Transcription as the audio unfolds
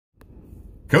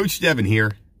Coach Devin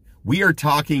here. We are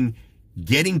talking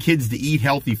getting kids to eat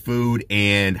healthy food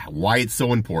and why it's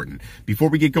so important. Before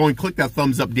we get going, click that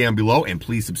thumbs up down below and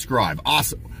please subscribe.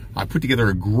 Also, I put together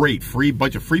a great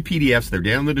bunch of free PDFs. They're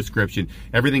down in the description.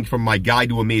 Everything from my guide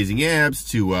to amazing abs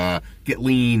to get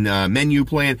lean menu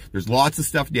plan. There's lots of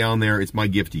stuff down there. It's my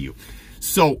gift to you.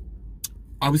 So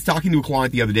I was talking to a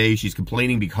client the other day. She's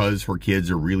complaining because her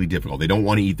kids are really difficult. They don't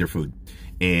want to eat their food.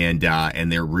 And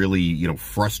they're really,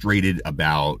 frustrated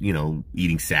about,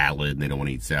 eating salad, and they don't want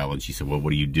to eat salad. And she said, well,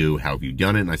 what do you do? How have you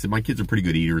done it? And I said, my kids are pretty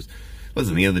good eaters.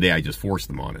 Listen, at the end of the day, I just force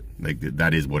them on it. Like,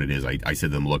 that is what it is. I said to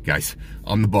them, look, guys,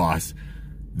 I'm the boss.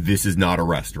 This is not a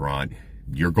restaurant.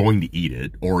 You're going to eat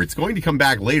it, or it's going to come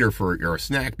back later for a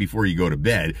snack before you go to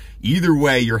bed. Either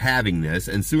way, you're having this,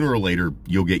 and sooner or later,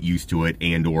 you'll get used to it,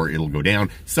 and or it'll go down.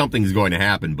 Something's going to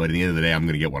happen, but at the end of the day, I'm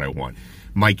going to get what I want.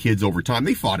 My kids over time,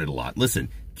 they fought it a lot. Listen,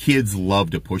 kids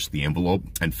love to push the envelope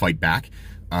and fight back,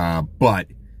 but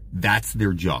that's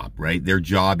their job, right? Their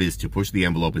job is to push the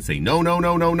envelope and say, no, no,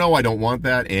 no, no, no, I don't want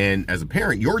that. And as a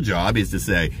parent, your job is to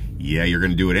say, yeah, you're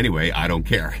going to do it anyway. I don't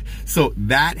care. So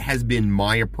that has been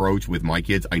my approach with my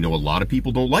kids. I know a lot of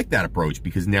people don't like that approach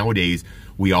because nowadays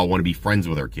we all want to be friends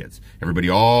with our kids. Everybody,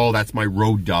 oh, that's my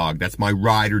road dog. That's my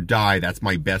ride or die. That's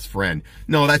my best friend.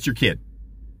 No, that's your kid.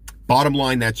 Bottom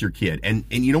line, that's your kid. And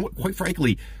you know what? Quite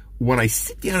frankly, when I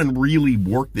sit down and really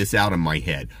work this out in my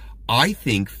head, I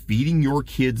think feeding your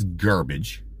kids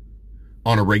garbage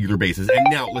on a regular basis. And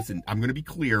now, listen, I'm going to be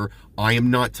clear. I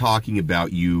am not talking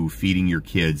about you feeding your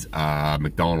kids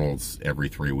McDonald's every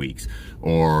 3 weeks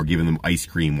or giving them ice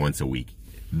cream once a week.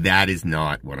 That is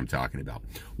not what I'm talking about.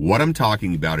 What I'm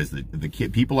talking about is the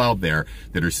people out there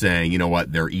that are saying, you know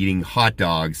what, they're eating hot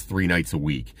dogs 3 nights a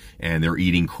week and they're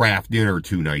eating Kraft dinner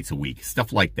 2 nights a week,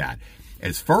 stuff like that.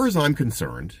 As far as I'm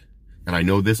concerned, and I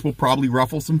know this will probably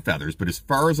ruffle some feathers, but as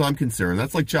far as I'm concerned,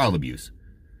 that's like child abuse.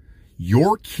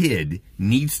 Your kid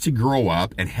needs to grow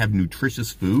up and have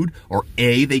nutritious food, or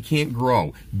A, they can't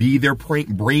grow. B, their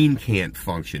brain can't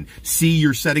function. C,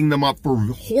 you're setting them up for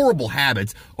horrible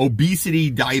habits, obesity,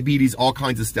 diabetes, all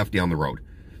kinds of stuff down the road.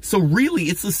 So really,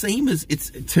 it's the same as,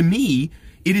 to me,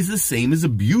 it is the same as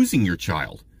abusing your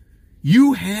child.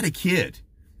 You had a kid.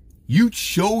 You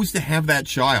chose to have that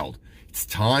child. It's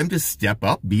time to step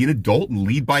up, be an adult, and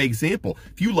lead by example.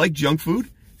 If you like junk food,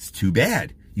 it's too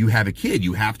bad. You have a kid.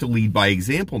 You have to lead by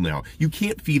example now. You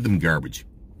can't feed them garbage.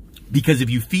 Because if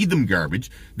you feed them garbage,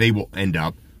 they will end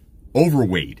up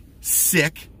overweight,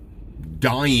 sick,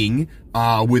 dying,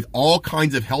 with all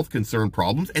kinds of health concern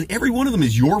problems. And every one of them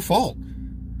is your fault.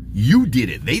 You did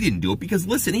it. They didn't do it because,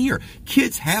 listen here,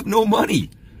 kids have no money.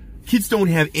 Kids don't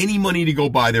have any money to go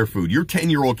buy their food. Your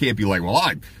 10-year-old can't be like,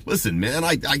 well, listen, man,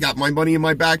 I got my money in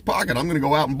my back pocket. I'm going to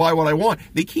go out and buy what I want.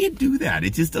 They can't do that.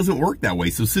 It just doesn't work that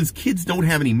way. So since kids don't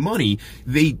have any money,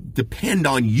 they depend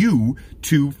on you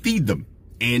to feed them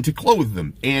and to clothe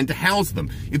them and to house them.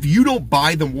 If you don't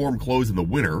buy them warm clothes in the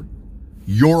winter,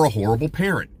 you're a horrible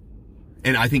parent.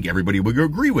 And I think everybody would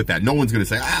agree with that. No one's going to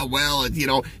say, well,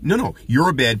 no. You're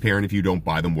a bad parent if you don't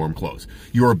buy them warm clothes.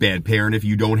 You're a bad parent if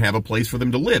you don't have a place for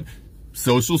them to live.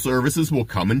 Social services will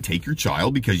come and take your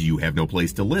child because you have no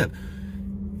place to live.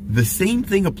 The same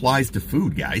thing applies to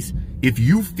food, guys. If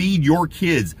you feed your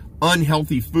kids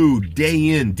unhealthy food day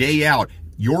in, day out,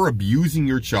 you're abusing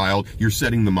your child. You're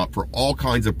setting them up for all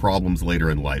kinds of problems later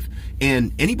in life.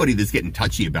 And anybody that's getting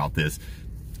touchy about this,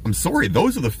 I'm sorry,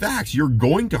 those are the facts. You're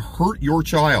going to hurt your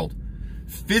child.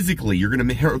 Physically, you're going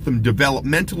to hurt them.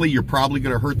 Developmentally, you're probably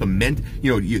going to hurt them.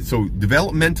 So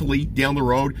developmentally down the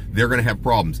road, they're going to have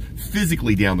problems.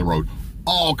 Physically down the road,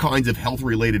 all kinds of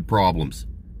health-related problems.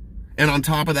 And on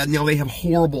top of that, now they have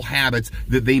horrible habits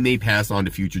that they may pass on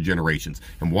to future generations.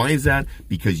 And why is that?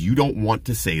 Because you don't want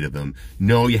to say to them,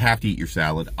 no, you have to eat your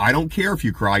salad. I don't care if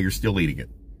you cry, you're still eating it.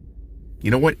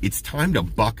 You know what? It's time to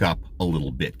buck up a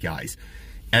little bit, guys.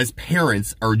 As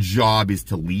parents, our job is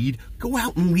to lead. Go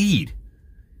out and lead.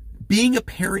 Being a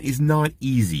parent is not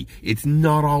easy. It's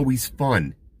not always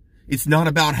fun. It's not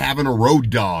about having a road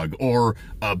dog or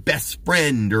a best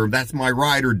friend or that's my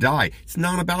ride or die. It's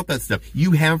not about that stuff.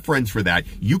 You have friends for that.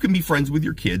 You can be friends with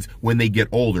your kids when they get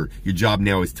older. Your job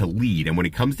now is to lead. And when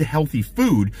it comes to healthy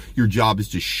food, your job is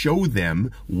to show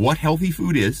them what healthy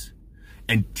food is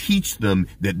and teach them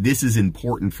that this is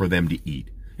important for them to eat.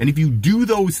 And if you do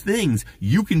those things,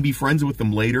 you can be friends with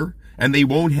them later, and they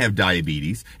won't have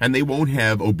diabetes, and they won't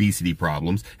have obesity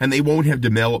problems, and they won't have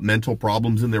developmental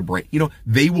problems in their brain.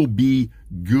 They will be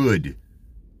good,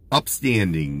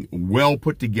 upstanding, well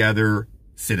put together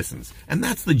citizens. And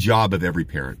that's the job of every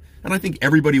parent. And I think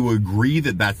everybody will agree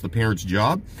that that's the parent's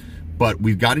job. But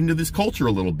we've got into this culture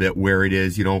a little bit where it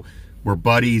is, We're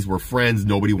buddies, we're friends,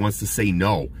 nobody wants to say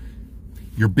no.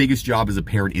 Your biggest job as a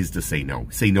parent is to say no.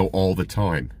 Say no all the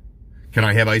time. Can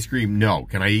I have ice cream? No.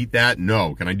 Can I eat that?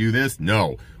 No. Can I do this?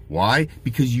 No. Why?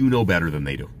 Because you know better than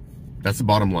they do. That's the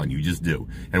bottom line. You just do.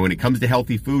 And when it comes to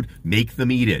healthy food, make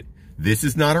them eat it. This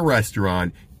is not a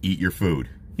restaurant. Eat your food.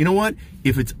 You know what?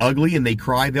 If it's ugly and they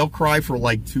cry, they'll cry for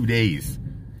like 2 days.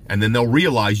 And then they'll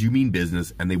realize you mean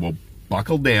business and they will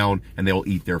buckle down and they'll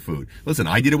eat their food. Listen,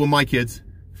 I did it with my kids.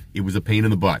 It was a pain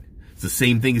in the butt. It's the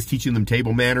same thing as teaching them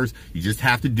table manners. You just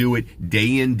have to do it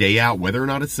day in, day out, whether or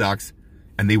not it sucks.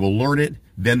 And they will learn it.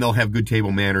 Then they'll have good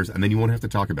table manners. And then you won't have to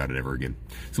talk about it ever again.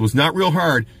 So it's not real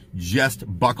hard. Just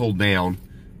buckle down.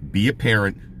 Be a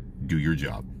parent. Do your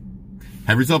job.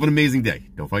 Have yourself an amazing day.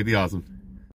 Don't fight the awesome.